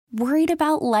Worried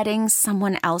about letting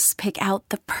someone else pick out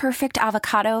the perfect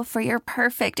avocado for your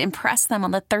perfect impress them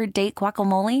on the third date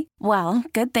guacamole? Well,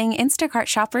 good thing Instacart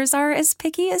shoppers are as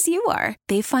picky as you are.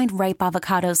 They find ripe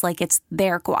avocados like it's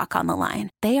their guac on the line.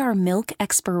 They are milk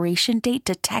expiration date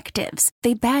detectives.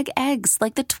 They bag eggs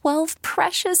like the 12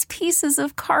 precious pieces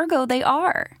of cargo they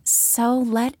are. So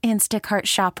let Instacart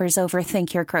shoppers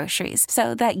overthink your groceries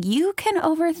so that you can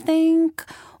overthink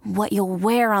what you'll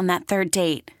wear on that third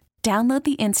date. Download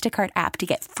the Instacart app to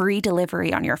get free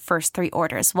delivery on your first 3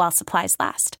 orders while supplies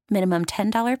last. Minimum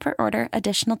 $10 per order.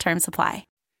 Additional terms apply.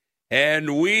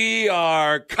 And we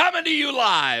are coming to you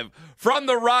live from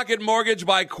the Rocket Mortgage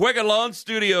by Quicken Loan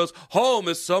Studios. Home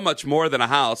is so much more than a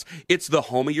house. It's the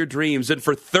home of your dreams. And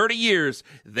for 30 years,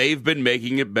 they've been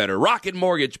making it better. Rocket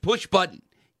Mortgage, push button.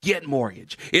 Get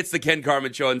mortgage. It's the Ken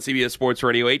Carman Show on CBS Sports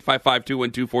Radio,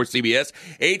 855-212-4CBS,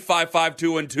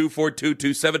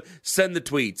 855-212-4227. Send the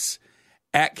tweets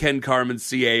at Ken Carman,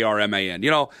 C-A-R-M-A-N.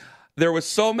 You know, there was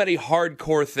so many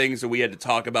hardcore things that we had to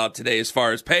talk about today as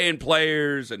far as paying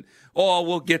players, and,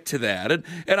 we'll get to that. And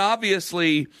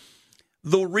obviously,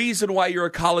 the reason why you're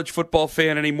a college football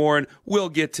fan anymore, and we'll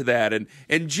get to that. And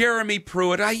Jeremy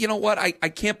Pruitt, you know what? I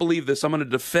can't believe this. I'm going to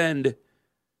defend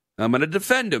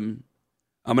him.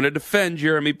 I'm going to defend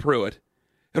Jeremy Pruitt,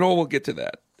 and we'll get to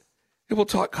that. And we'll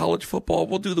talk college football.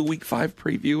 We'll do the Week 5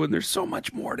 preview, and there's so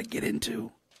much more to get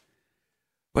into.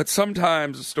 But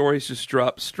sometimes the stories just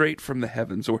drop straight from the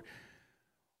heavens, or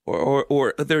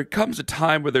there comes a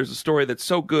time where there's a story that's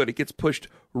so good it gets pushed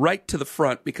right to the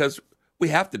front because we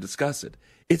have to discuss it.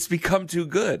 It's become too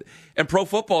good. And Pro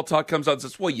Football Talk comes out and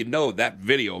says, well, that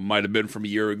video might have been from a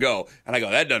year ago. And I go,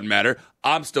 that doesn't matter.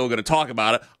 I'm still going to talk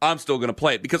about it. I'm still going to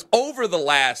play it. Because over the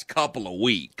last couple of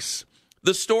weeks,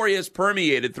 the story has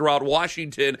permeated throughout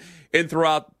Washington and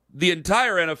throughout the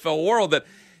entire NFL world that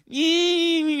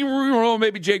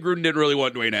maybe Jay Gruden didn't really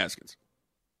want Dwayne Haskins.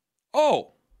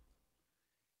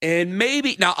 And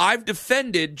maybe, now I've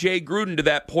defended Jay Gruden to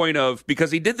that point of, because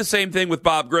he did the same thing with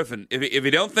Bob Griffin. If you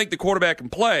don't think the quarterback can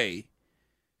play,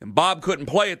 and Bob couldn't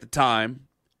play at the time,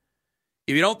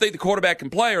 if you don't think the quarterback can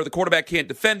play or the quarterback can't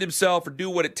defend himself or do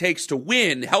what it takes to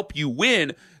win, help you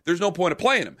win, there's no point of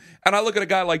playing him. And I look at a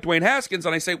guy like Dwayne Haskins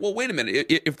and I say, well, wait a minute.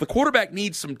 If the quarterback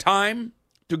needs some time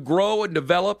to grow and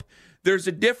develop, there's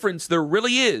a difference. There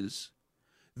really is.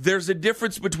 There's a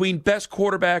difference between best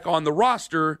quarterback on the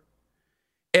roster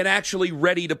and actually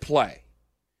ready to play.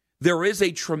 There is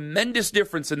a tremendous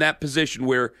difference in that position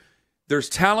where there's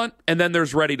talent and then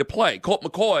there's ready to play. Colt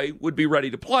McCoy would be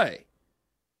ready to play.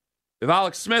 If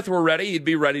Alex Smith were ready, he'd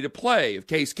be ready to play. If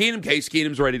Case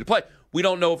Keenum's ready to play. We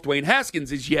don't know if Dwayne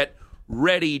Haskins is yet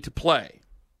ready to play.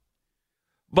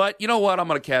 But you know what? I'm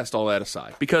going to cast all that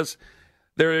aside because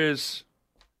there's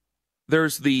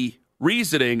the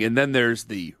reasoning and then there's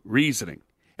the reasoning.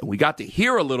 And we got to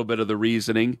hear a little bit of the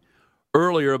reasoning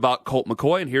earlier about Colt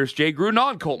McCoy, and here's Jay Gruden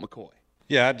on Colt McCoy.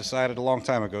 Yeah, I decided a long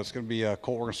time ago. It's going to be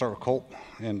Colt. We're going to start with Colt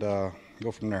and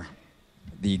go from there.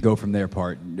 The go from there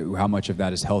part, how much of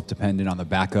that is health dependent on the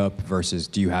backup versus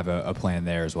do you have a plan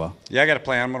there as well? Yeah, I got a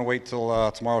plan. I'm going to wait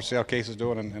till tomorrow to see how Case is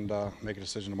doing and make a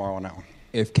decision tomorrow on that one.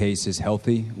 If Case is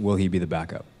healthy, will he be the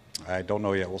backup? I don't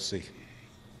know yet. We'll see.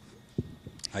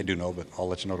 I do know, but I'll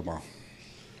let you know tomorrow.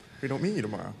 We don't meet you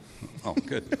tomorrow. Oh,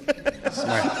 good. It's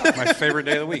my favorite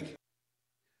day of the week.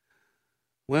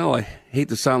 Well, I hate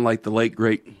to sound like the late,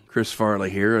 great Chris Farley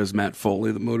here as Matt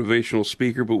Foley, the motivational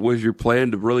speaker, but was your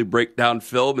plan to really break down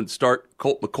film and start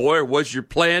Colt McCoy, or was your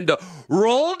plan to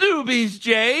roll doobies,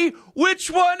 Jay? Which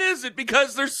one is it?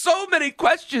 Because there's so many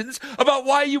questions about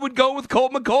why you would go with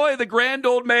Colt McCoy, the grand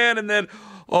old man, and then,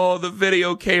 the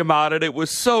video came out and it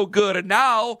was so good, and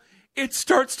now it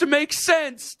starts to make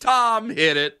sense. Tom,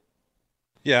 hit it.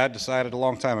 Yeah, I decided a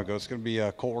long time ago. It's going to be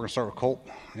Colt. We're going to start with Colt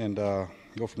and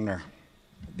go from there.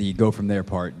 The go from there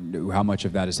part, how much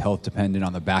of that is health dependent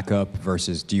on the backup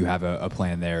versus do you have a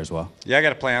plan there as well? Yeah, I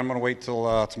got a plan. I'm going to wait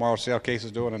till tomorrow to see how Case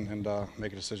is doing and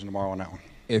make a decision tomorrow on that one.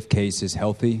 If Case is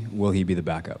healthy, will he be the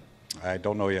backup? I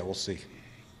don't know yet. We'll see.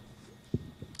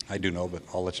 I do know, but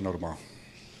I'll let you know tomorrow.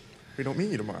 We don't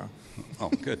meet you tomorrow. Oh,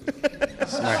 good.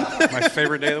 It's my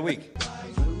favorite day of the week.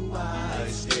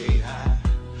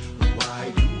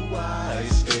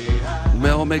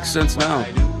 Well, it makes sense now.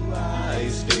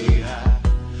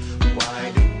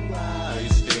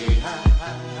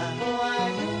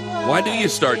 Why do you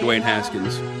start Dwayne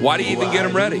Haskins? Why do you even get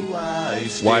him ready?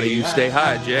 Why do you stay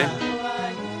high, Jay?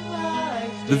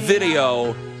 The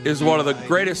video is one of the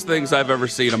greatest things I've ever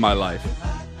seen in my life.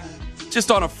 Just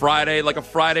on a Friday, like a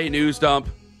Friday news dump.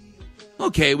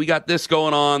 Okay, we got this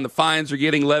going on. The fines are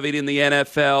getting levied in the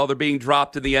NFL. They're being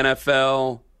dropped in the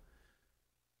NFL.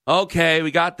 Okay,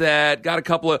 we got that. Got a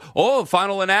couple of,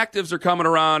 final inactives are coming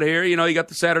around here. You know, you got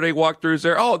the Saturday walkthroughs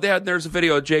there. Oh, there's a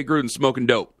video of Jay Gruden smoking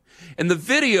dope. And the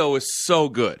video is so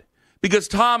good because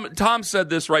Tom said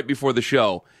this right before the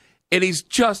show, and he's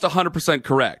just 100%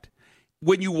 correct.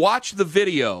 When you watch the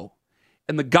video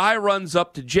and the guy runs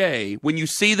up to Jay, when you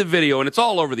see the video, and it's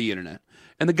all over the internet,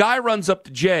 and the guy runs up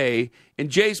to Jay, and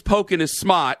Jay's poking his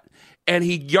snot, and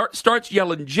he starts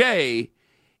yelling, Jay,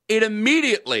 it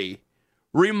immediately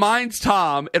reminds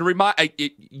Tom, and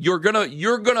you're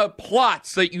gonna plot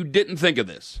so that you didn't think of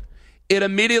this. It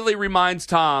immediately reminds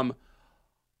Tom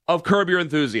of Curb Your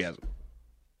Enthusiasm.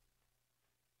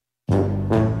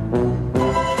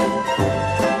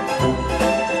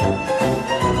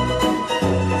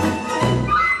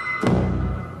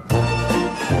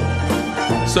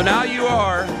 So now you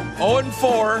are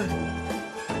 0-4,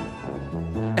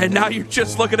 and now you're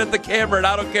just looking at the camera, and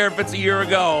I don't care if it's a year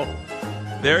ago.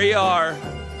 There you are,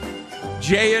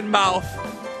 Jay in mouth,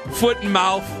 foot in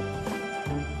mouth,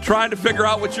 trying to figure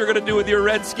out what you're going to do with your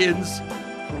Redskins.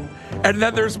 And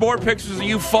then there's more pictures of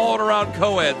you falling around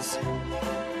co-eds.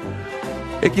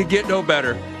 It could get no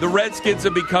better. The Redskins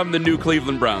have become the new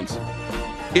Cleveland Browns.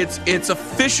 It's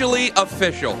officially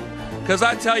official. Because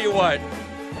I tell you what,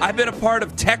 I've been a part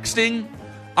of texting.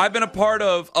 I've been a part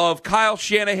of Kyle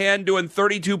Shanahan doing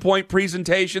 32-point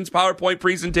presentations, PowerPoint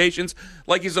presentations,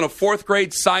 like he's in a fourth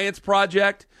grade science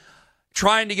project,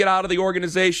 trying to get out of the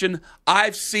organization.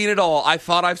 I've seen it all. I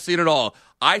thought I've seen it all.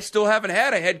 I still haven't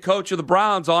had a head coach of the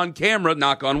Browns on camera,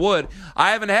 knock on wood.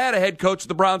 I haven't had a head coach of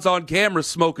the Browns on camera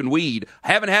smoking weed.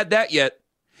 I haven't had that yet.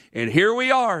 And here we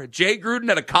are, Jay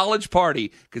Gruden at a college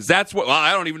party, because that's what, well,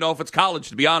 I don't even know if it's college,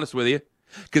 to be honest with you,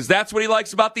 because that's what he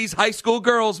likes about these high school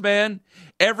girls, man.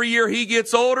 Every year he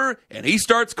gets older, and he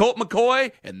starts Colt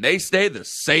McCoy, and they stay the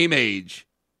same age.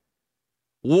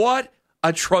 What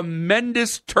a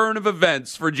tremendous turn of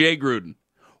events for Jay Gruden.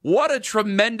 What a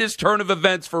tremendous turn of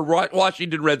events for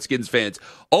Washington Redskins fans.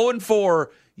 0-4,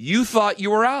 you thought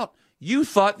you were out. You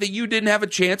thought that you didn't have a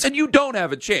chance, and you don't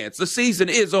have a chance. The season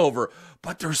is over.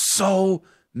 But there's so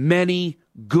many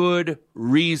good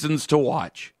reasons to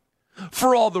watch.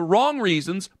 For all the wrong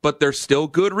reasons, but there's still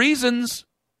good reasons.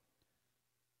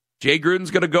 Jay Gruden's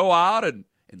going to go out and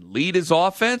lead his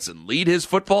offense and lead his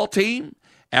football team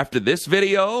after this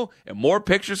video and more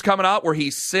pictures coming out where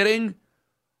he's sitting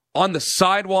on the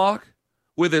sidewalk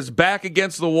with his back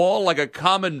against the wall like a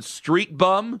common street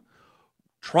bum,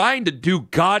 trying to do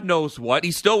God knows what.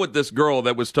 He's still with this girl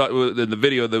that was in the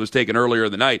video that was taken earlier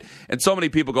in the night. And so many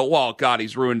people go, well, God,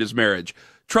 he's ruined his marriage.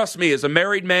 Trust me, as a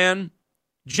married man,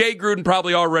 Jay Gruden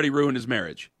probably already ruined his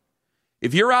marriage.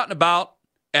 If you're out and about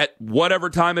at whatever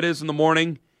time it is in the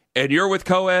morning and you're with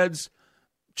co-eds,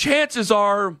 chances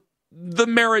are the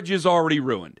marriage is already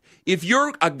ruined. If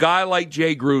you're a guy like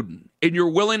Jay Gruden and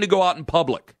you're willing to go out in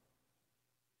public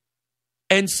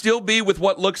and still be with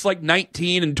what looks like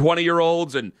 19 and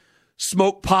 20-year-olds and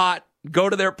smoke pot, go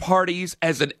to their parties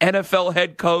as an NFL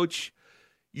head coach,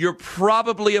 you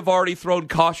probably have already thrown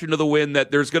caution to the wind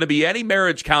that there's going to be any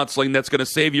marriage counseling that's going to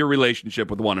save your relationship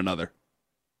with one another.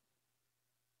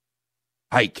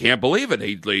 I can't believe it.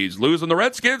 He's losing the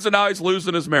Redskins, and now he's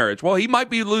losing his marriage. Well, he might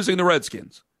be losing the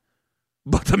Redskins,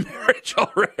 but the marriage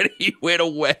already went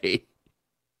away.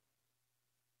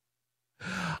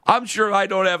 I'm sure I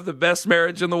don't have the best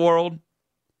marriage in the world.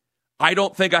 I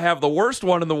don't think I have the worst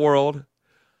one in the world.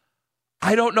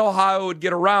 I don't know how I would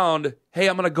get around, hey,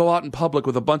 I'm going to go out in public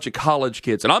with a bunch of college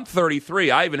kids. And I'm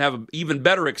 33. I even have an even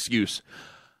better excuse.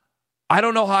 I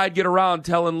don't know how I'd get around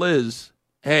telling Liz,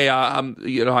 hey, I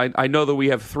know that we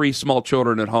have 3 small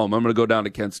children at home. I'm going to go down to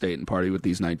Kent State and party with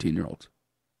these 19-year-olds.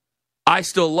 I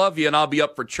still love you, and I'll be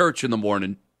up for church in the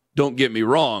morning. Don't get me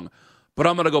wrong. But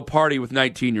I'm going to go party with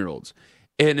 19-year-olds.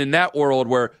 And in that world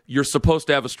where you're supposed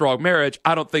to have a strong marriage,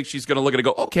 I don't think she's going to look at it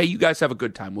and go, okay, you guys have a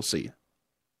good time. We'll see you.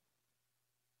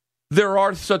 There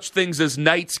are such things as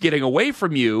nights getting away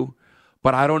from you,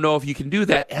 but I don't know if you can do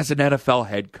that as an NFL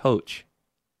head coach.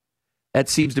 That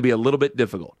seems to be a little bit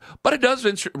difficult. But it does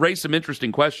raise some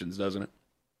interesting questions, doesn't it?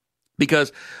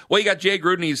 Because, well, you got Jay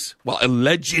Gruden, he's,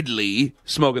 allegedly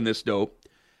smoking this dope.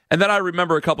 And then I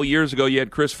remember a couple years ago, you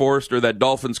had Chris Forrester, that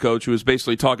Dolphins coach, who was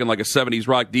basically talking like a 70s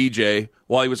rock DJ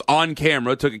while he was on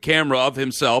camera, took a camera of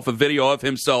himself, a video of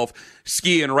himself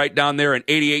skiing right down there in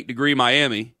 88-degree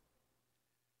Miami.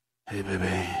 Hey,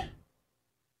 baby,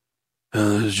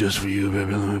 this is just for you,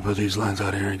 baby. Let me put these lines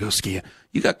out here and go skiing.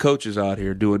 You got coaches out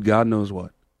here doing God knows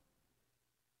what.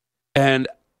 And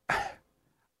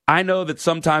I know that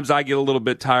sometimes I get a little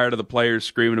bit tired of the players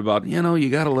screaming about, you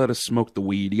got to let us smoke the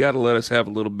weed. You got to let us have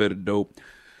a little bit of dope.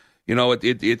 You know,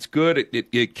 it's good.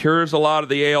 It cures a lot of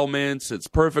the ailments. It's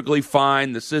perfectly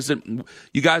fine. This isn't.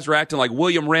 You guys are acting like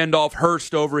William Randolph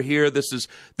Hearst over here. This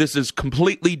is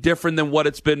completely different than what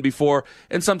it's been before.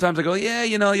 And sometimes I go, yeah,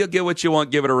 you know, you'll get what you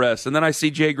want. Give it a rest. And then I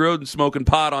see Jay Gruden smoking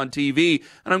pot on TV,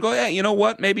 and I'm going, yeah, you know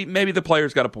what? Maybe the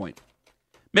player's got a point.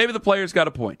 Maybe the player's got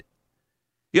a point.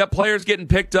 You got players getting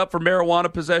picked up for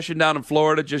marijuana possession down in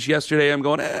Florida just yesterday. I'm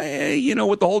going, hey, you know,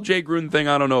 with the whole Jay Gruden thing,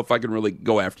 I don't know if I can really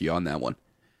go after you on that one.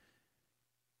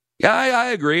 Yeah, I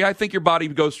agree. I think your body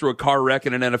goes through a car wreck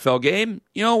in an NFL game.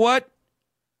 You know what?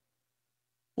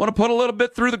 Want to put a little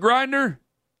bit through the grinder?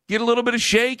 Get a little bit of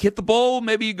shake, hit the bowl,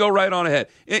 maybe you go right on ahead.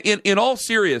 In all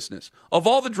seriousness, of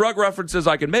all the drug references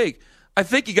I can make, I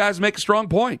think you guys make a strong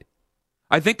point.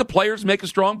 I think the players make a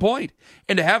strong point.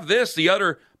 And to have this, the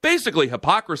other basically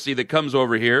hypocrisy that comes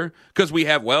over here, because we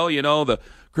have, well, you know, the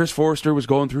Chris Forrester was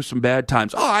going through some bad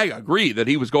times. Oh, I agree that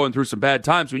he was going through some bad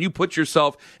times. When you put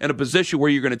yourself in a position where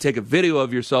you're going to take a video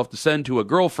of yourself to send to a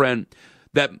girlfriend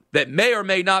that may or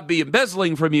may not be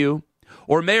embezzling from you,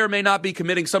 or may or may not be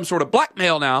committing some sort of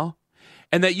blackmail now,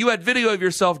 and that you had video of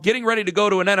yourself getting ready to go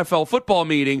to an NFL football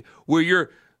meeting where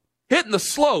you're hitting the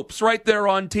slopes right there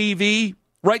on TV,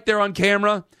 right there on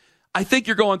camera, I think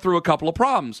you're going through a couple of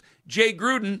problems. Jay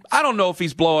Gruden, I don't know if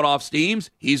he's blowing off steam.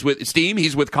 He's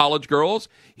with college girls.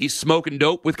 He's smoking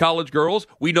dope with college girls.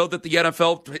 We know that the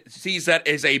NFL sees that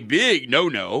as a big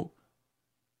no-no.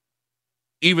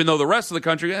 Even though the rest of the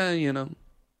country, you know,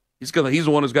 he's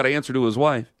the one who's got to answer to his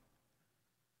wife.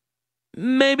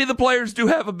 Maybe the players do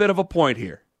have a bit of a point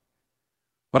here.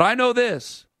 But I know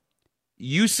this.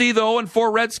 You see the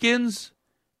 0-4 Redskins,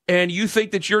 and you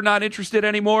think that you're not interested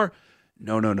anymore?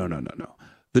 No.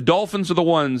 The Dolphins are the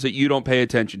ones that you don't pay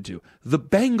attention to. The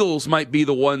Bengals might be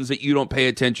the ones that you don't pay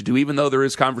attention to, even though there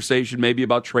is conversation maybe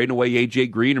about trading away A.J.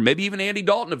 Green or maybe even Andy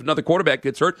Dalton if another quarterback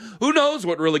gets hurt. Who knows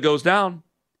what really goes down?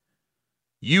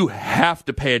 You have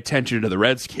to pay attention to the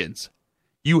Redskins.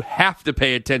 You have to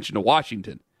pay attention to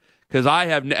Washington. Because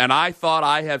I thought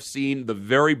I have seen the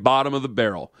very bottom of the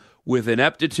barrel with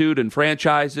ineptitude in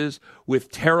franchises,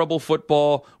 with terrible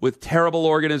football, with terrible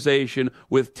organization,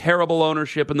 with terrible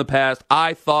ownership in the past.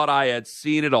 I thought I had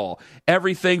seen it all.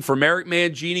 Everything from Eric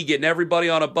Mangini getting everybody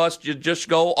on a bus to just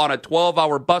go on a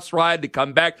 12-hour bus ride to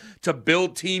come back to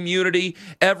build team unity.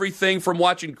 Everything from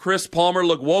watching Chris Palmer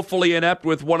look woefully inept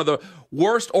with one of the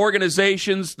worst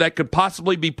organizations that could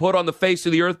possibly be put on the face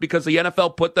of the earth because the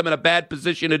NFL put them in a bad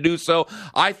position to do so.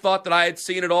 I thought that I had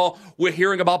seen it all. We're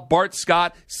hearing about Bart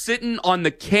Scott sitting on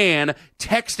the can,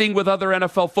 texting with other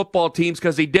NFL football teams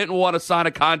because he didn't want to sign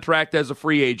a contract as a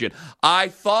free agent. I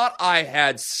thought I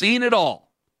had seen it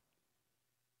all.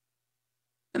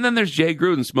 And then there's Jay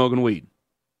Gruden smoking weed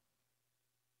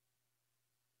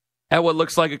at what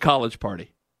looks like a college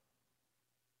party.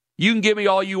 You can give me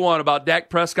all you want about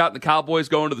Dak Prescott and the Cowboys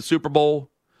going to the Super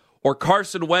Bowl, or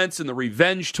Carson Wentz and the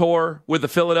revenge tour with the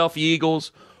Philadelphia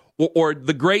Eagles, or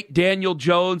the great Daniel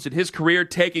Jones and his career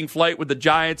taking flight with the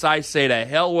Giants. I say to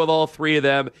hell with all three of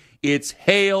them. It's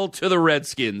hail to the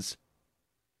Redskins.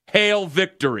 Hail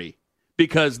victory.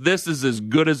 Because this is as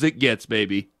good as it gets,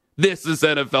 baby. This is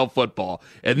NFL football.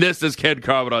 And this is Ken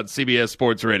Carman on CBS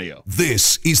Sports Radio.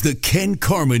 This is the Ken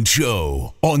Carman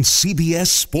Show on CBS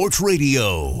Sports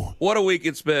Radio. What a week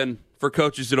it's been for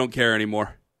coaches who don't care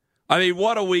anymore. I mean,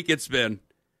 what a week it's been.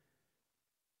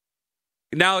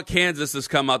 Now Kansas has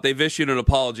come out. They've issued an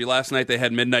apology. Last night they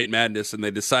had Midnight Madness, and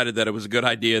they decided that it was a good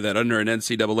idea that under an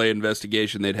NCAA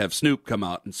investigation they'd have Snoop come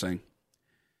out and sing.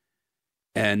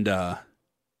 And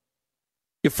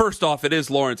first off, it is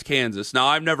Lawrence, Kansas. Now,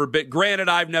 I've never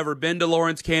been to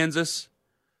Lawrence, Kansas.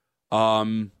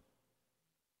 I've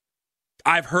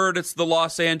heard it's the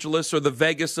Los Angeles or the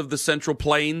Vegas of the Central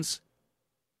Plains.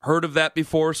 Heard of that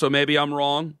before, so maybe I'm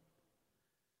wrong.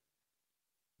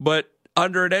 But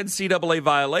under an NCAA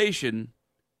violation,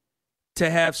 to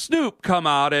have Snoop come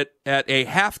out at a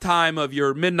halftime of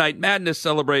your Midnight Madness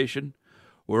celebration,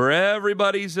 where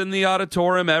everybody's in the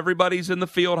auditorium, everybody's in the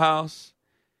field house,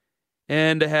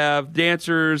 and to have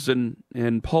dancers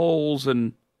and poles,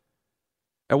 and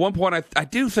at one point I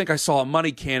do think I saw a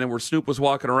money cannon where Snoop was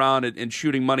walking around and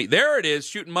shooting money. There it is,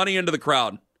 shooting money into the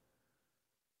crowd.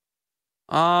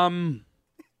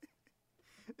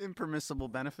 Impermissible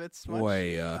benefits.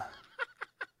 Boy,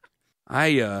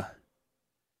 I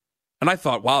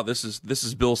thought, wow, this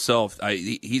is Bill Self.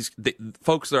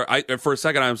 Folks there. For a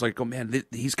second I was like, oh man,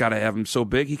 he's got to have him so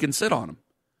big he can sit on him.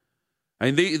 I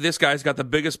mean, this guy's got the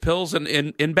biggest pills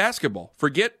in basketball.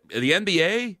 Forget the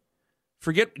NBA,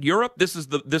 forget Europe. This is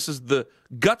the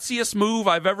gutsiest move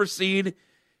I've ever seen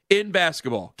in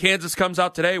basketball. Kansas comes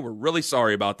out today. We're really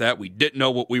sorry about that. We didn't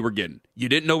know what we were getting. You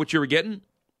didn't know what you were getting?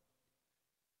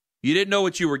 You didn't know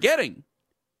what you were getting?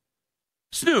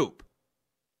 Snoop.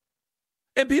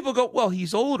 And people go, well,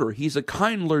 he's older. He's a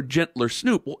kinder, gentler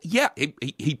Snoop. Well, yeah,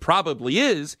 he probably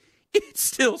is. It's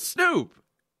still Snoop.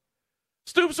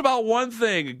 Snoop's about one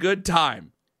thing, a good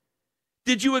time.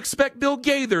 Did you expect Bill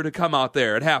Gaither to come out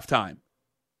there at halftime?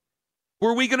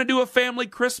 Were we going to do a family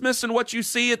Christmas and what you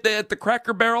see at the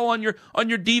Cracker Barrel on your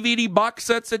DVD box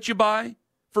sets that you buy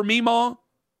for Meemaw?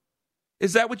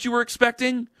 Is that what you were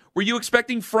expecting? Were you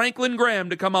expecting Franklin Graham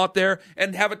to come out there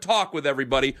and have a talk with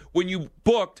everybody when you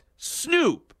booked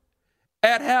Snoop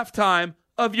at halftime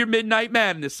of your Midnight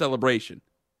Madness celebration?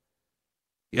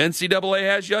 The NCAA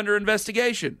has you under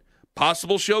investigation.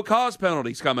 Possible show cause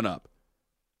penalties coming up.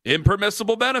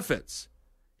 Impermissible benefits.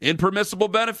 Impermissible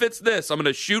benefits this. I'm going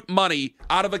to shoot money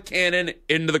out of a cannon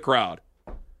into the crowd.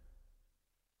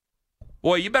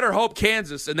 Boy, you better hope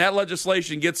Kansas and that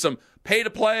legislation gets some pay to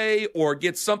play or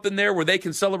gets something there where they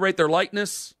can celebrate their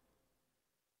likeness.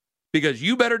 Because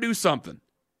you better do something.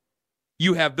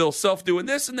 You have Bill Self doing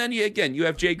this, and then you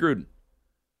have Jay Gruden.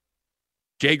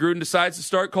 Jay Gruden decides to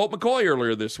start Colt McCoy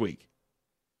earlier this week.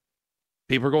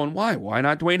 People are going, why? Why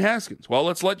not Dwayne Haskins? Well,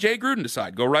 let's let Jay Gruden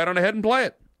decide. Go right on ahead and play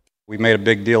it. We made a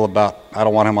big deal about I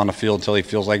don't want him on the field until he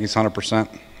feels like he's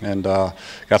 100%. And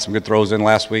got some good throws in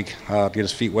last week to get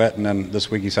his feet wet, and then this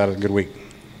week he's had a good week.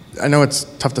 I know it's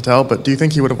tough to tell, but do you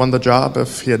think he would have won the job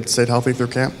if he had stayed healthy through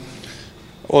camp?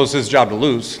 Well, it's his job to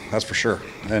lose, that's for sure.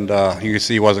 And you can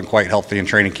see he wasn't quite healthy in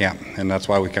training camp, and that's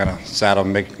why we kind of sat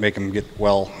him, make him get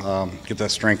well, get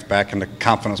that strength back and the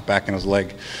confidence back in his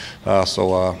leg,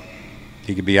 so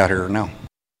he could be out here now.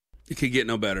 It could get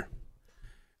no better.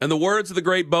 And the words of the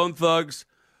great Bone Thugs,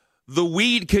 the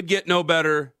weed could get no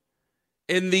better,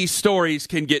 and these stories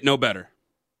can get no better.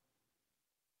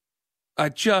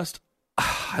 I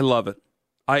love it.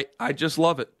 I just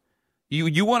love it.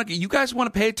 You guys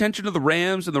want to pay attention to the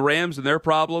Rams and their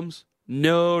problems?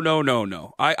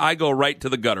 No. I go right to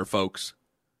the gutter, folks.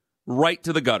 Right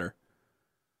to the gutter.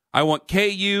 I want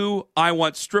KU. I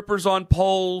want strippers on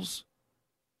poles.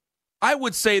 I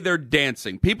would say they're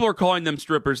dancing. People are calling them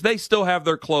strippers. They still have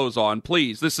their clothes on.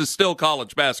 Please, this is still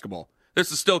college basketball.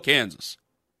 This is still Kansas.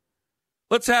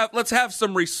 Let's have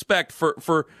some respect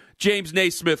for James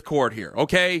Naismith Court here,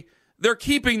 okay? They're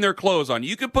keeping their clothes on.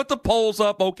 You can put the poles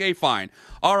up, okay, fine.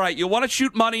 All right, you want to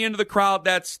shoot money into the crowd,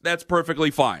 that's perfectly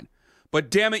fine.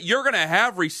 But damn it, you're going to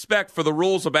have respect for the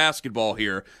rules of basketball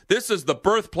here. This is the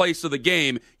birthplace of the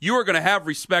game. You are going to have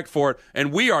respect for it,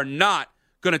 and we are not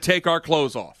going to take our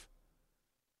clothes off.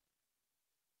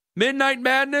 Midnight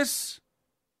Madness,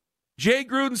 Jay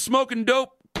Gruden smoking dope.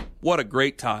 What a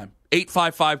great time.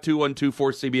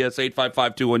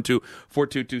 855-212-4CBS,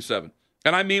 855-212-4227.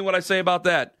 And I mean what I say about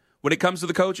that. When it comes to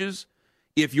the coaches,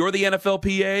 if you're the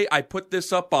NFLPA, I put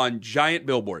this up on giant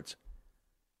billboards.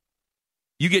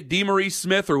 You get DeMaurice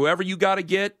Smith or whoever you got to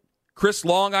get. Chris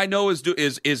Long, I know,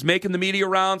 is making the media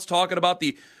rounds, talking about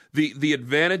the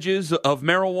advantages of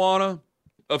marijuana,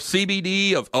 of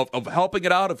CBD, of helping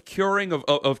it out, of curing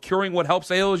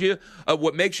what ails you,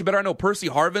 what makes you better. I know Percy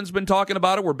Harvin's been talking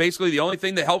about it, where basically the only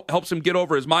thing that helps him get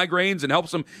over his migraines and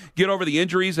helps him get over the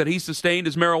injuries that he sustained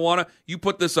is marijuana. You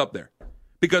put this up there.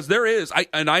 Because there is,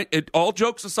 all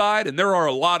jokes aside, and there are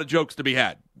a lot of jokes to be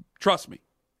had. Trust me.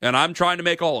 And I'm trying to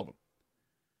make all of them.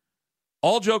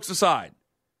 All jokes aside,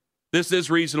 this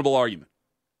is reasonable argument.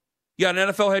 You got an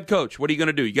NFL head coach. What are you going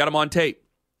to do? You got him on tape.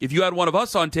 If you had one of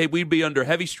us on tape, we'd be under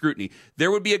heavy scrutiny. There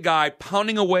would be a guy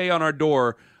pounding away on our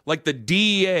door like the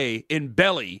DEA in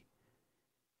Belly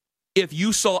if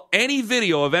you saw any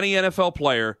video of any NFL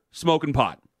player smoking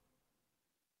pot.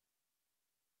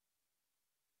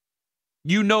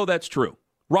 You know that's true.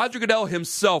 Roger Goodell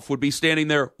himself would be standing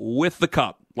there with the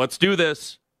cup. Let's do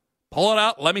this. Pull it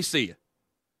out. Let me see you.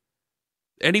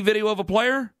 Any video of a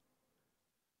player?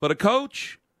 But a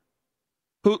coach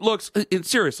who looks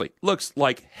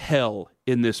like hell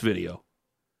in this video.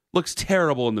 Looks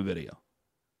terrible in the video.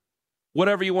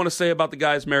 Whatever you want to say about the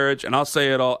guy's marriage, and I'll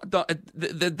say it all,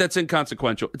 that's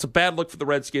inconsequential. It's a bad look for the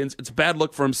Redskins. It's a bad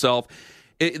look for himself.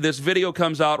 This video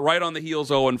comes out right on the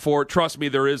heels 0-4. Trust me,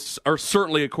 there is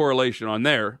certainly a correlation on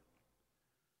there.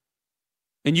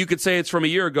 And you could say it's from a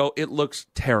year ago. It looks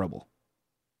terrible.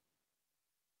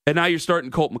 And now you're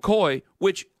starting Colt McCoy,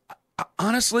 which,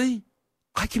 honestly,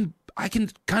 I can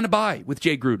kind of buy with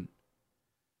Jay Gruden.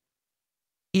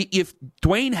 If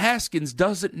Dwayne Haskins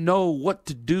doesn't know what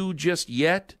to do just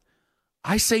yet,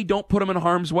 I say don't put him in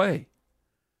harm's way.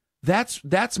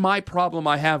 That's my problem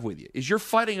I have with you, is you're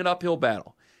fighting an uphill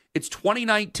battle. It's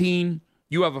 2019.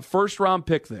 You have a first-round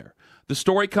pick there. The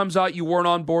story comes out you weren't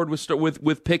on board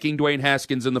with picking Dwayne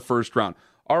Haskins in the first round.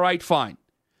 All right, fine.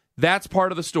 That's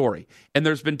part of the story. And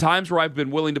there's been times where I've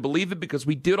been willing to believe it because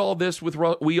we did all this with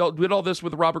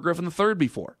Robert Griffin III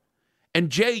before. And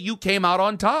Jay, you came out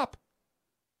on top.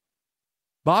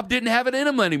 Bob didn't have it in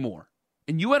him anymore.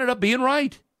 And you ended up being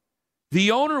right.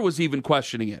 The owner was even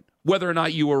questioning it, whether or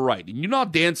not you were right. And you know how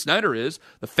Dan Snyder is.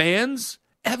 The fans,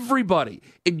 everybody.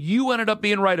 And you ended up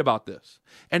being right about this.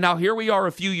 And now here we are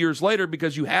a few years later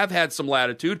because you have had some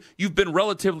latitude. You've been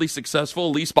relatively successful,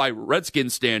 at least by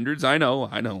Redskins standards. I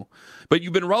know. But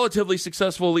you've been relatively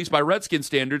successful, at least by Redskins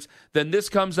standards. Then this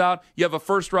comes out. You have a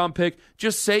first-round pick.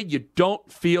 Just say you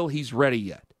don't feel he's ready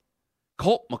yet.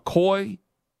 Colt McCoy,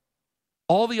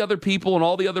 all the other people and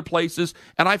all the other places,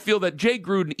 and I feel that Jay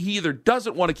Gruden, he either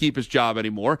doesn't want to keep his job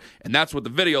anymore, and that's what the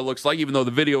video looks like, even though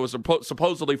the video was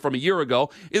supposedly from a year ago.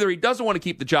 Either he doesn't want to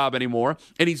keep the job anymore,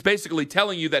 and he's basically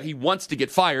telling you that he wants to get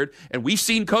fired, and we've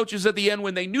seen coaches at the end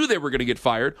when they knew they were going to get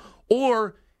fired,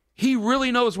 or he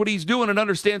really knows what he's doing and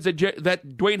understands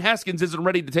that Dwayne Haskins isn't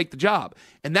ready to take the job.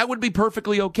 And that would be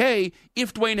perfectly okay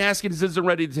if Dwayne Haskins isn't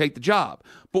ready to take the job.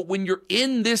 But when you're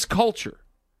in this culture,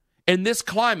 in this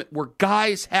climate where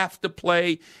guys have to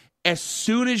play as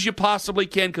soon as you possibly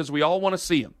can because we all want to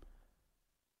see them,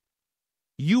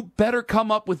 you better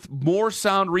come up with more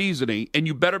sound reasoning, and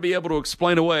you better be able to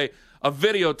explain away a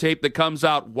videotape that comes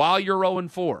out while you're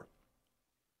 0-4.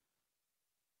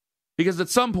 Because at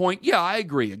some point, yeah, I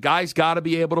agree. A guy's got to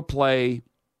be able to play.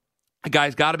 A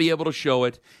guy's got to be able to show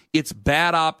it. It's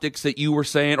bad optics that you were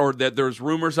saying, or that there's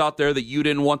rumors out there that you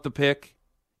didn't want the pick.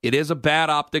 It is a bad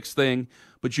optics thing.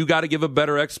 But you got to give a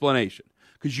better explanation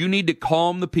because you need to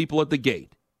calm the people at the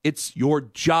gate. It's your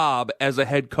job as a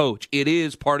head coach. It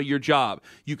is part of your job.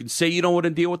 You can say you don't want to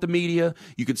deal with the media.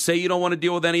 You can say you don't want to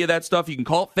deal with any of that stuff. You can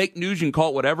call it fake news. You can call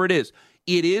it whatever it is.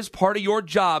 It is part of your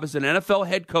job as an NFL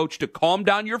head coach to calm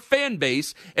down your fan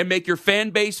base and make your fan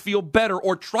base feel better,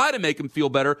 or try to make them feel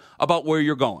better about where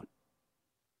you're going.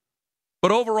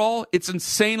 But overall, it's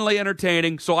insanely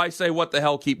entertaining. So I say, what the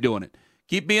hell? Keep doing it.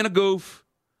 Keep being a goof.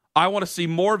 I want to see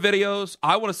more videos.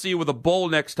 I want to see you with a bowl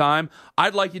next time.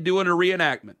 I'd like you doing a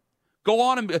reenactment. Go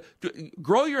on and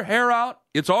grow your hair out.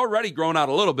 It's already grown out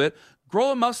a little bit.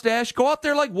 Grow a mustache. Go out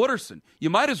there like Wooderson. You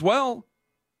might as well.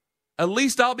 At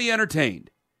least I'll be entertained.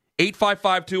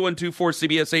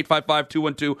 855-212-4CBS,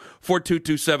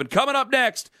 855-212-4227. Coming up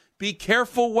next, be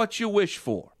careful what you wish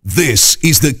for. This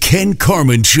is the Ken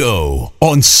Carman Show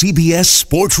on CBS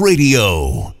Sports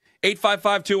Radio.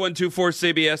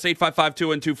 855-212-4CBS,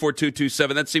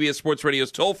 855-212-4227. That's CBS Sports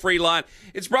Radio's toll-free line.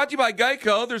 It's brought to you by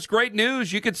Geico. There's great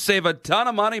news. You could save a ton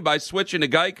of money by switching to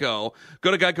Geico. Go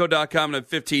to geico.com, and in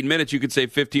 15 minutes, you could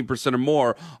save 15% or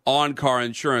more on car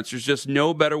insurance. There's just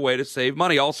no better way to save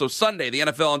money. Also, Sunday, the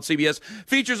NFL on CBS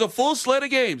features a full slate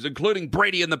of games, including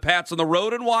Brady and the Pats on the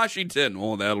road in Washington.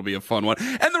 Oh, that'll be a fun one.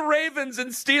 And the Ravens and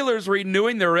Steelers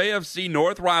renewing their AFC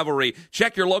North rivalry.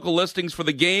 Check your local listings for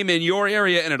the game in your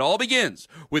area, and it all begins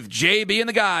with JB and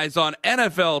the guys on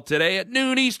NFL Today at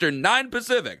noon Eastern, 9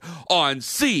 Pacific on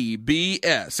CBS.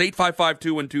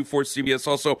 855-212-4CBS.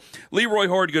 Also, Leroy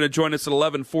Horde going to join us at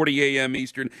 11:40 a.m.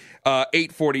 Eastern,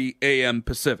 8:40 a.m.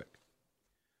 Pacific.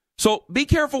 So be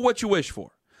careful what you wish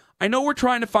for. I know we're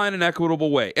trying to find an equitable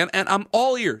way, and I'm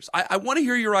all ears. I want to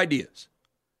hear your ideas.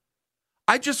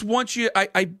 I just want you,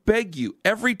 I beg you,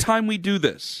 every time we do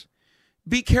this,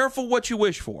 be careful what you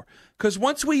wish for. Because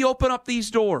once we open up these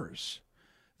doors,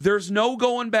 there's no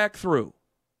going back through.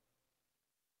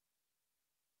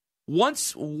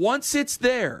 Once it's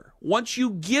there, once you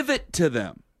give it to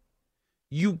them,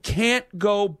 you can't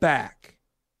go back.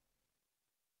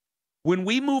 When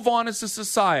we move on as a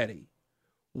society,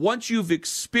 once you've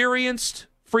experienced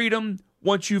freedom,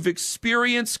 once you've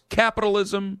experienced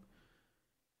capitalism,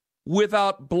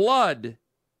 without blood,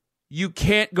 you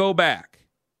can't go back.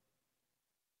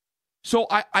 So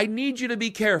I need you to be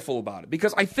careful about it,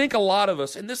 because I think a lot of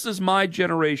us, and this is my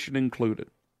generation included,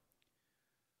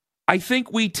 I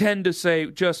think we tend to say,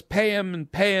 just pay him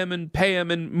and pay him and pay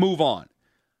him and move on.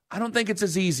 I don't think it's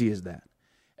as easy as that.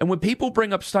 And when people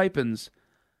bring up stipends,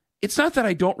 it's not that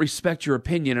I don't respect your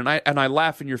opinion and I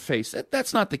laugh in your face.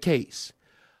 That's not the case.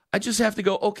 I just have to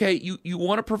go, okay, you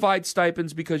want to provide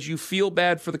stipends because you feel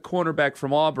bad for the cornerback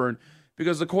from Auburn,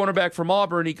 because the cornerback from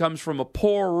Auburn, he comes from a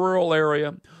poor rural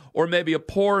area or maybe a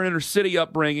poor inner city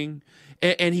upbringing,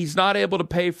 and he's not able to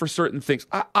pay for certain things.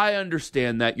 I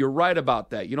understand that. You're right about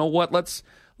that. You know what? Let's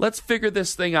figure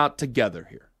this thing out together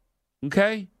here,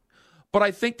 okay? But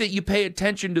I think that you pay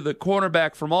attention to the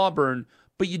cornerback from Auburn,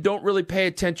 but you don't really pay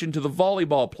attention to the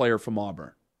volleyball player from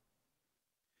Auburn.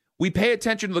 we pay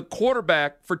attention to the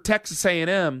quarterback for Texas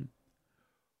A&M,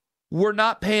 we're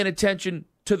not paying attention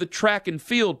to the track and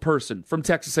field person from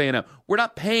Texas A&M. We're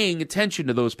not paying attention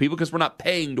to those people because we're not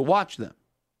paying to watch them.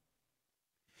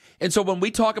 And so when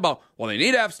we talk about, well, they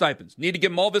need to have stipends, need to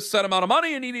give them all this set amount of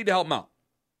money, and you need to help them out.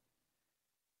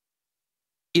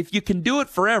 If you can do it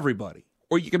for everybody,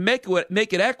 or you can make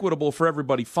it equitable for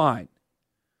everybody, fine.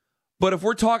 But if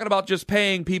we're talking about just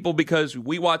paying people because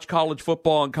we watch college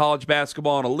football and college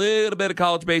basketball and a little bit of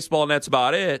college baseball and that's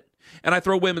about it, and I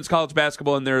throw women's college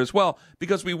basketball in there as well,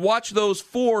 because we watch those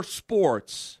 4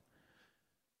 sports,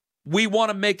 we want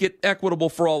to make it equitable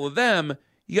for all of them.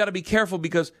 You got to be careful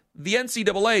because the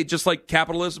NCAA, just like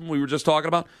capitalism we were just talking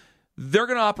about, they're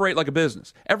going to operate like a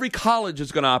business. Every college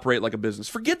is going to operate like a business.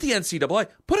 Forget the NCAA.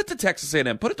 Put it to Texas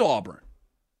A&M. Put it to Auburn.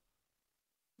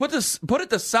 Put it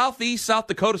to Southeast South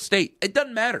Dakota State. It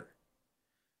doesn't matter.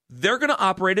 They're going to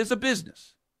operate as a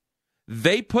business.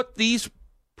 They put these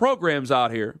programs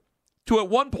out here to, at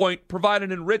one point, provide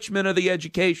an enrichment of the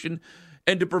education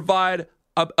and to provide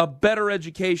a better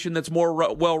education that's more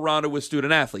well-rounded with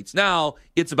student athletes. Now,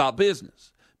 it's about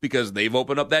business because they've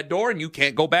opened up that door and you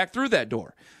can't go back through that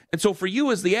door. And so for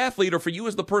you as the athlete or for you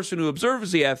as the person who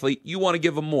observes the athlete, you want to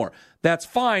give them more. That's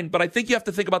fine, but I think you have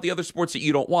to think about the other sports that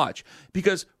you don't watch.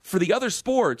 Because for the other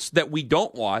sports that we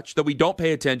don't watch, that we don't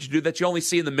pay attention to, that you only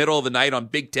see in the middle of the night on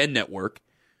Big Ten Network,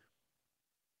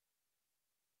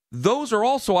 those are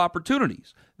also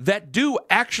opportunities that do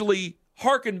actually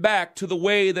harken back to the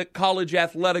way that college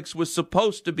athletics was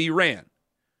supposed to be ran.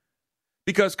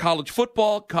 Because college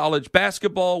football, college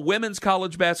basketball, women's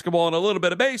college basketball, and a little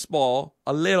bit of baseball,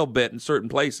 a little bit in certain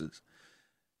places,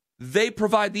 they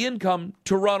provide the income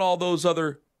to run all those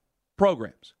other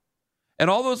programs. And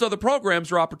all those other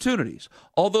programs are opportunities.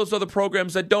 All those other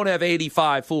programs that don't have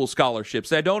 85 full scholarships,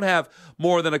 that don't have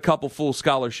more than a couple full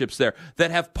scholarships there, that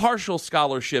have partial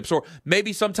scholarships, or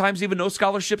maybe sometimes even no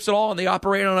scholarships at all, and they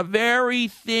operate on a very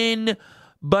thin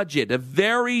budget, a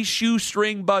very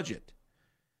shoestring budget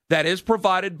that is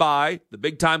provided by the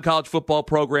big-time college football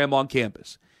program on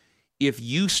campus. If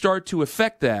you start to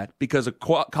affect that, because a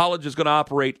college is going to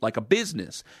operate like a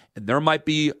business, and there might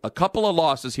be a couple of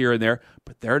losses here and there,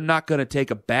 but they're not going to take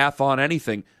a bath on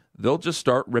anything. They'll just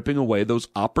start ripping away those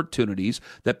opportunities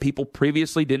that people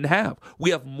previously didn't have.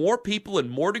 We have more people and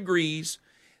more degrees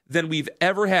than we've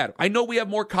ever had. I know we have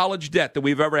more college debt than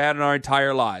we've ever had in our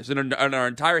entire lives, in our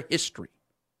entire history.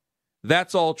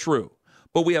 That's all true.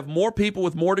 But we have more people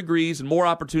with more degrees and more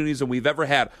opportunities than we've ever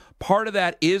had. Part of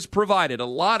that is provided, a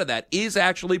lot of that is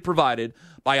actually provided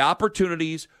by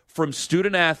opportunities from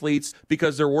student athletes,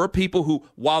 because there were people who,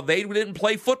 while they didn't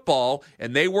play football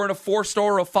and they weren't a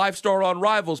 4-star or a 5-star on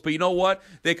Rivals, but you know what?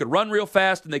 They could run real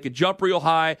fast and they could jump real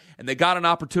high, and they got an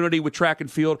opportunity with track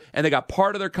and field, and they got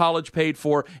part of their college paid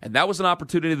for, and that was an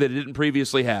opportunity that they didn't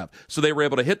previously have. So they were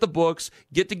able to hit the books,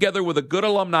 get together with a good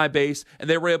alumni base, and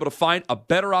they were able to find a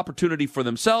better opportunity for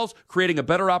themselves, creating a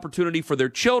better opportunity for their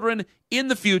children in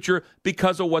the future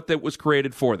because of what that was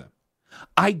created for them.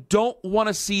 I don't want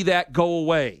to see that go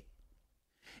away.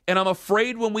 And I'm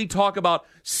afraid when we talk about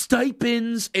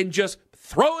stipends and just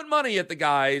throwing money at the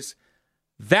guys,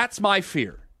 that's my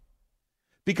fear.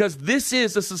 Because this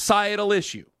is a societal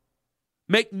issue.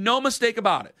 Make no mistake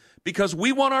about it. Because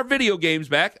we want our video games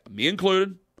back, me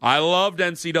included. I loved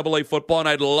NCAA football, and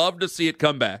I'd love to see it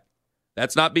come back.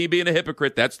 That's not me being a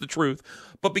hypocrite. That's the truth.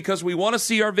 But because we want to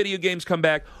see our video games come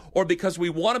back, or because we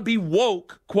want to be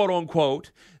woke, quote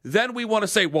unquote, then we want to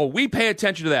say, well, we pay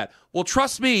attention to that. Well,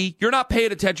 trust me, you're not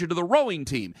paying attention to the rowing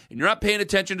team, and you're not paying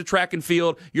attention to track and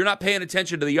field. You're not paying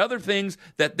attention to the other things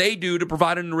that they do to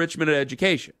provide an enrichment of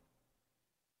education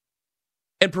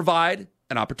and provide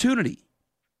an opportunity.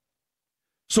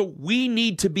 So we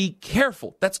need to be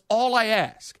careful. That's all I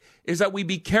ask, is that we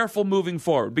be careful moving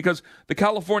forward, because the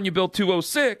California Bill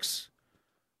 206,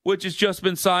 which has just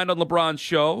been signed on LeBron's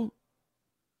show,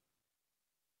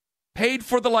 paid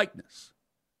for the likeness,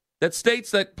 that states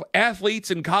that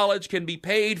athletes in college can be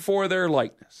paid for their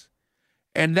likeness.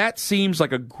 And that seems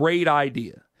like a great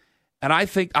idea. And I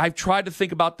think I've tried to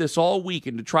think about this all week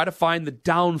and to try to find the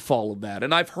downfall of that.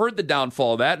 And I've heard the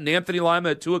downfall of that. And Anthony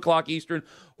Lima at 2 o'clock Eastern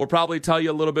will probably tell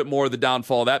you a little bit more of the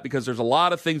downfall of that, because there's a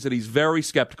lot of things that he's very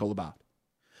skeptical about.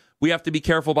 We have to be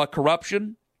careful about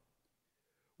corruption.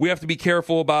 We have to be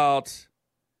careful about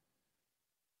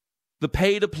the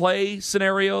pay-to-play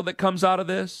scenario that comes out of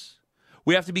this.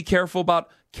 We have to be careful about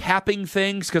capping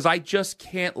things, because I just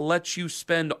can't let you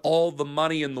spend all the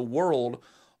money in the world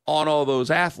on all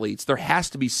those athletes. There has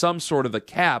to be some sort of a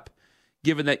cap,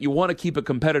 given that you want to keep a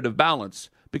competitive balance.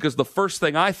 Because the first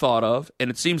thing I thought of, and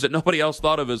it seems that nobody else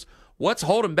thought of, is, What's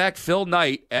holding back Phil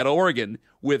Knight at Oregon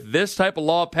with this type of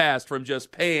law passed from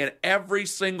just paying every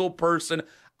single person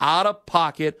out of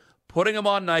pocket, putting them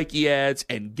on Nike ads,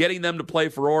 and getting them to play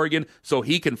for Oregon so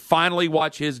he can finally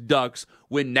watch his Ducks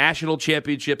win national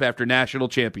championship after national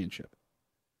championship?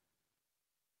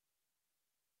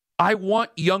 I want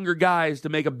younger guys to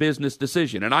make a business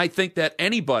decision, and I think that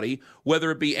anybody, whether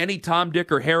it be any Tom,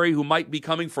 Dick, or Harry who might be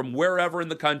coming from wherever in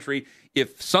the country,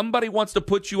 if somebody wants to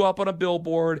put you up on a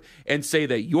billboard and say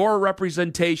that you're a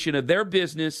representation of their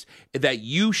business, that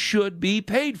you should be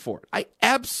paid for it. I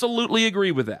absolutely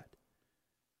agree with that.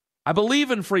 I believe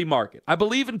in free market. I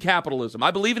believe in capitalism. I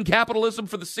believe in capitalism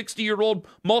for the 60-year-old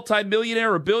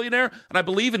multimillionaire or billionaire, and I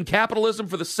believe in capitalism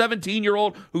for the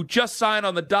 17-year-old who just signed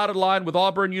on the dotted line with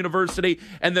Auburn University,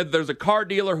 and then there's a car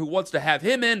dealer who wants to have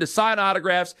him in to sign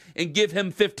autographs and give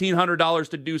him $1,500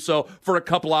 to do so for a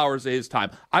couple hours of his time.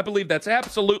 I believe that's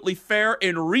absolutely fair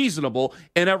and reasonable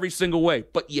in every single way,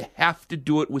 but you have to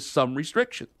do it with some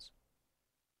restrictions.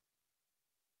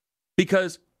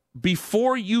 Because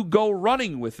before you go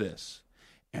running with this,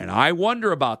 and I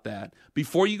wonder about that,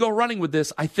 before you go running with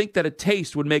this, I think that a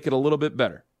taste would make it a little bit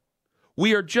better.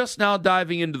 We are just now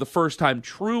diving into the first time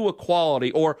true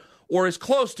equality, or as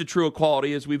close to true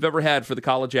equality as we've ever had for the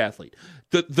college athlete.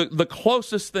 The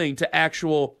closest thing to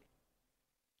actual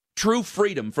true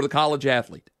freedom for the college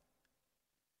athlete.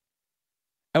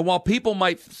 And while people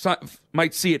might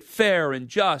see it fair and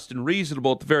just and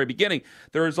reasonable at the very beginning,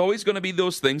 there is always going to be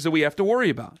those things that we have to worry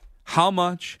about. How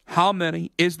much? How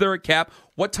many? Is there a cap?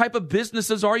 What type of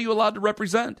businesses are you allowed to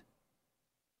represent?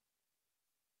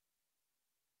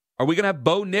 Are we going to have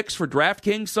Bo Nix for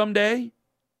DraftKings someday?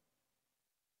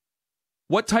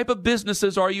 What type of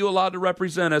businesses are you allowed to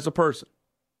represent as a person,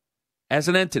 as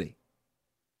an entity?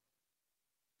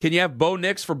 Can you have Bo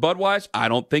Nix for Budweiser? I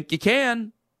don't think you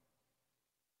can.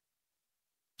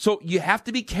 So you have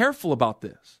to be careful about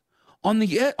this. On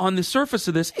the surface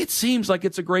of this, it seems like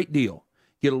it's a great deal.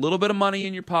 Get a little bit of money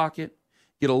in your pocket,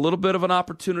 get a little bit of an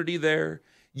opportunity there.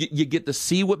 You get to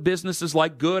see what business is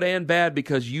like, good and bad,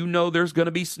 because you know there's going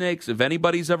to be snakes. If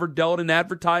anybody's ever dealt in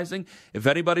advertising, if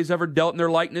anybody's ever dealt in their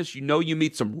likeness, you know you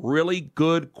meet some really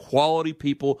good quality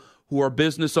people who are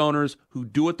business owners who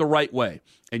do it the right way.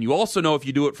 And you also know if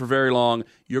you do it for very long,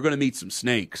 you're going to meet some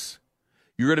snakes.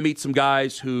 You're going to meet some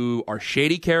guys who are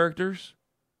shady characters,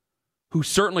 who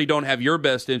certainly don't have your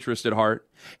best interest at heart,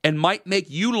 and might make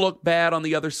you look bad on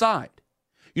the other side.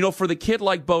 You know, for the kid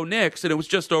like Bo Nix, and it was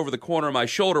just over the corner of my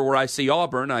shoulder where I see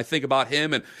Auburn, and I think about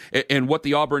him and what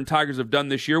the Auburn Tigers have done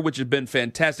this year, which has been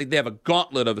fantastic. They have a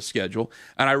gauntlet of a schedule,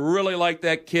 and I really like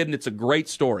that kid, and it's a great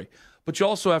story. But you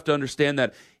also have to understand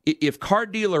that if car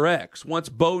dealer X wants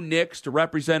Bo Nix to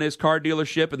represent his car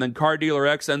dealership, and then car dealer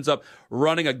X ends up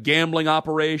running a gambling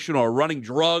operation or running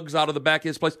drugs out of the back of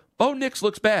his place, Bo Nix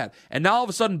looks bad. And now all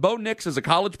of a sudden, Bo Nix, as a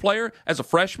college player, as a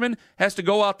freshman, has to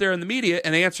go out there in the media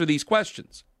and answer these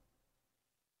questions.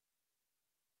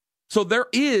 So there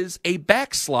is a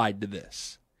backslide to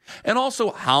this. And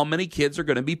also, how many kids are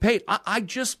going to be paid? I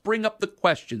just bring up the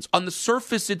questions. On the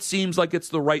surface, it seems like it's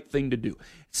the right thing to do.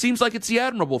 It seems like it's the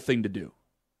admirable thing to do.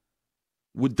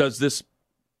 Does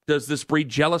this breed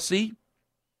jealousy?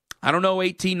 I don't know,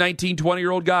 18, 19,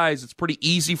 20-year-old guys, it's pretty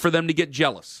easy for them to get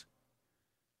jealous.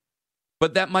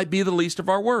 But that might be the least of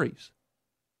our worries.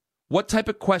 What type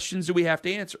of questions do we have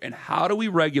to answer? And how do we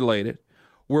regulate it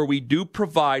where we do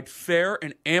provide fair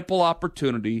and ample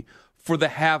opportunity for the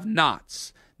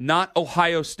have-nots? Not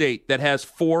Ohio State that has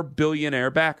 4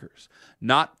 billionaire backers.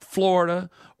 Not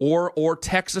Florida or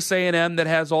Texas A&M that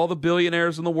has all the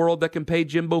billionaires in the world that can pay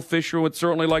Jimbo Fisher, would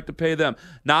certainly like to pay them.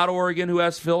 Not Oregon, who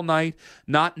has Phil Knight.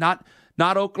 Not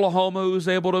Oklahoma, who's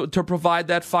able to provide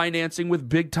that financing with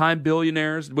big-time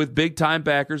billionaires, with big-time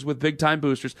backers, with big-time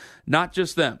boosters. Not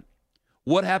just them.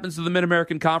 What happens to the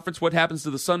Mid-American Conference? What happens to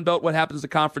the Sun Belt? What happens to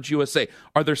Conference USA?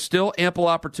 Are there still ample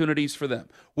opportunities for them?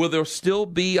 Will there still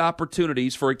be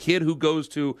opportunities for a kid who goes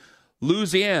to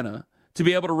Louisiana to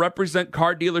be able to represent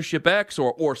car dealership X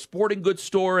or sporting goods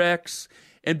store X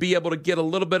and be able to get a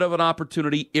little bit of an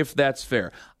opportunity if that's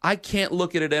fair? I can't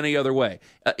look at it any other way.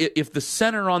 If the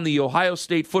center on the Ohio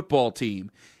State football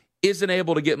team isn't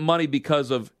able to get money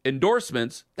because of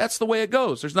endorsements, that's the way it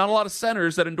goes. There's not a lot of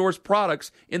centers that endorse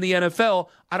products in the NFL.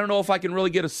 I don't know if I can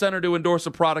really get a center to endorse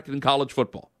a product in college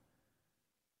football.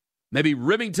 Maybe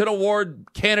Remington Award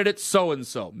candidate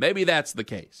so-and-so. Maybe that's the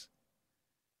case.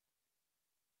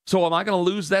 So am I going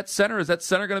to lose that center? Is that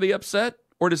center going to be upset?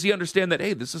 Or does he understand that,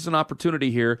 hey, this is an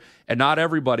opportunity here, and not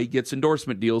everybody gets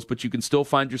endorsement deals, but you can still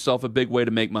find yourself a big way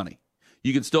to make money.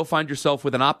 You can still find yourself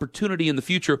with an opportunity in the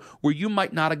future where you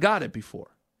might not have got it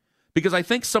before. Because I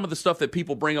think some of the stuff that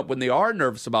people bring up when they are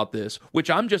nervous about this, which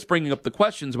I'm just bringing up the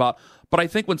questions about, but I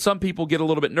think when some people get a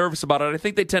little bit nervous about it, I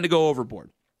think they tend to go overboard.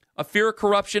 A fear of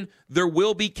corruption, there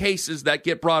will be cases that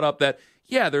get brought up that,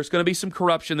 yeah, there's going to be some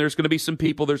corruption, there's going to be some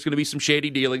people, there's going to be some shady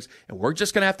dealings, and we're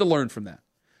just going to have to learn from that.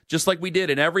 Just like we did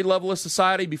in every level of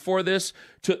society before this,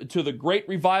 to the Great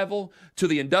Revival, to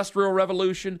the Industrial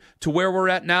Revolution, to where we're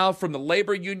at now, from the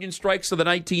labor union strikes of the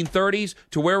 1930s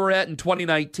to where we're at in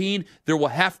 2019, there will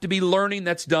have to be learning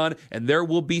that's done, and there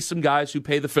will be some guys who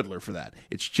pay the fiddler for that.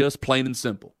 It's just plain and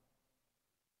simple.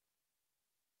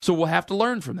 So we'll have to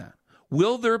learn from that.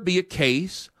 Will there be a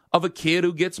case of a kid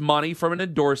who gets money from an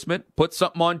endorsement, puts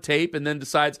something on tape, and then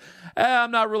decides, I'm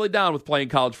not really down with playing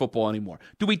college football anymore?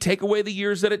 Do we take away the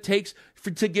years that it takes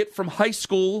to get from high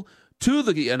school to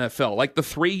the NFL, like the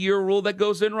 3-year rule that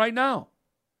goes in right now?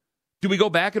 Do we go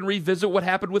back and revisit what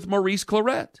happened with Maurice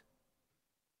Clarett?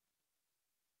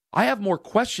 I have more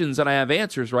questions than I have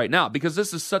answers right now because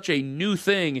this is such a new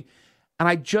thing, and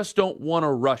I just don't want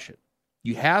to rush it.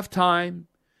 You have time.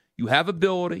 You have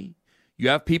ability. You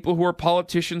have people who are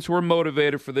politicians who are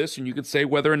motivated for this, and you can say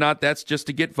whether or not that's just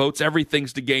to get votes.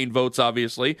 Everything's to gain votes,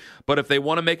 obviously. But if they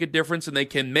want to make a difference and they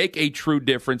can make a true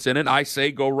difference in it, I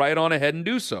say go right on ahead and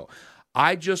do so.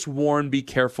 I just warn, be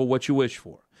careful what you wish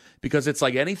for, because it's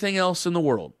like anything else in the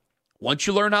world. Once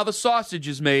you learn how the sausage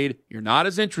is made, you're not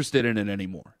as interested in it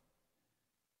anymore.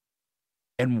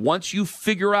 And once you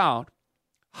figure out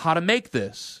how to make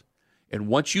this, and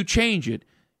once you change it,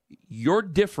 you're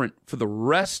different for the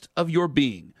rest of your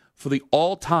being, for the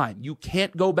all time. You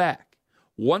can't go back.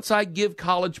 Once I give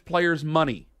college players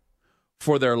money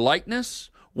for their likeness,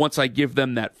 once I give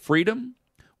them that freedom,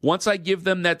 once I give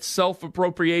them that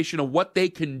self-appropriation of what they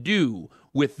can do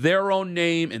with their own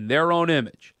name and their own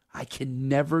image, I can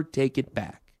never take it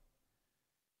back.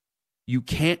 You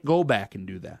can't go back and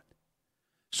do that.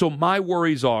 So my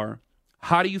worries are,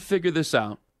 how do you figure this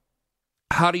out?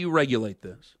 How do you regulate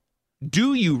this?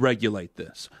 Do you regulate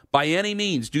this? By any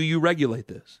means, do you regulate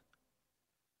this?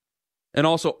 And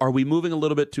also, are we moving a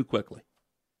little bit too quickly?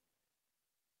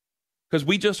 Because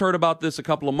we just heard about this a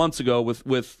couple of months ago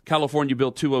with California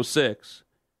Bill 206.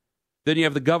 Then you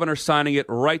have the governor signing it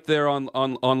right there on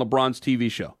LeBron's TV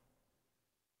show.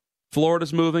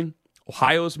 Florida's moving.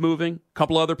 Ohio's moving. A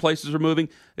couple other places are moving.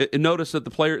 And notice that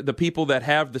the people that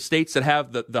have, the states that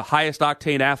have the highest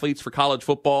octane athletes for college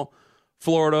football,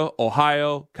 Florida,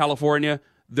 Ohio, California,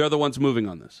 they're the ones moving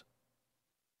on this.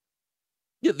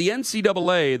 Yeah, the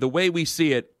NCAA, the way we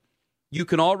see it, you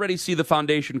can already see the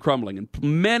foundation crumbling. And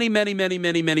many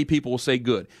people will say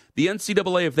good. The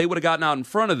NCAA, if they would have gotten out in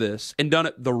front of this and done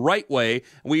it the right way,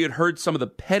 and we had heard some of the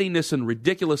pettiness and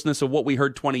ridiculousness of what we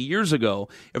heard 20 years ago,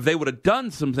 if they would have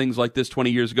done some things like this 20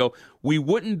 years ago, we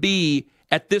wouldn't be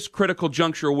at this critical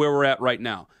juncture where we're at right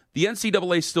now. The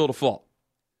NCAA is still to fault.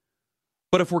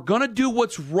 But if we're going to do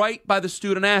what's right by the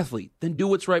student-athlete, then do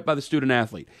what's right by the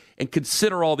student-athlete and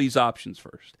consider all these options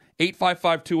first.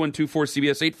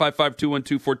 855-2124-CBS,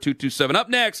 855-212-4227. Up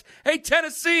next, hey,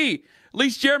 Tennessee! At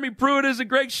least Jeremy Pruitt isn't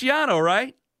Greg Schiano,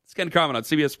 right? It's Ken Carman on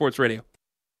CBS Sports Radio.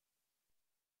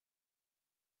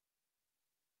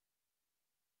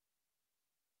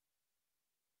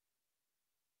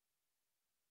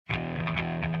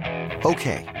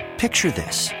 Okay, picture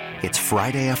this. It's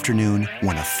Friday afternoon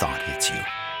when a thought hits you.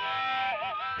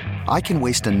 I can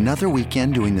waste another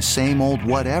weekend doing the same old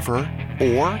whatever,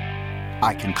 or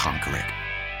I can conquer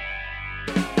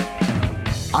it.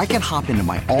 I can hop into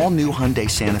my all-new Hyundai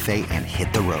Santa Fe and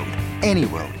hit the road. Any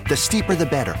road. The steeper, the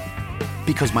better.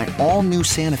 Because my all-new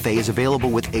Santa Fe is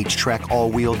available with H-Track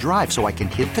all-wheel drive, so I can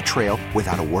hit the trail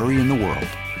without a worry in the world.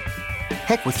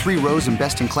 Heck, with 3 rows and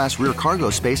best-in-class rear cargo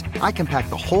space, I can pack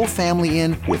the whole family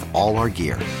in with all our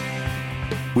gear.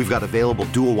 We've got available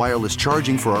dual wireless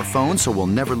charging for our phones, so we'll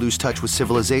never lose touch with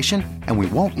civilization, and we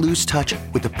won't lose touch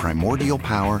with the primordial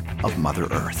power of Mother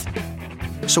Earth.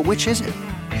 So which is it?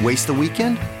 Waste the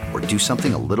weekend or do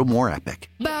something a little more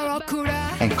epic?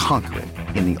 And conquer it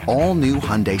in the all-new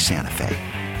Hyundai Santa Fe.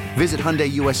 Visit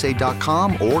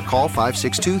HyundaiUSA.com or call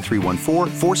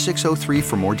 562-314-4603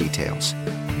 for more details.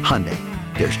 Hyundai,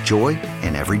 there's joy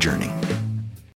in every journey.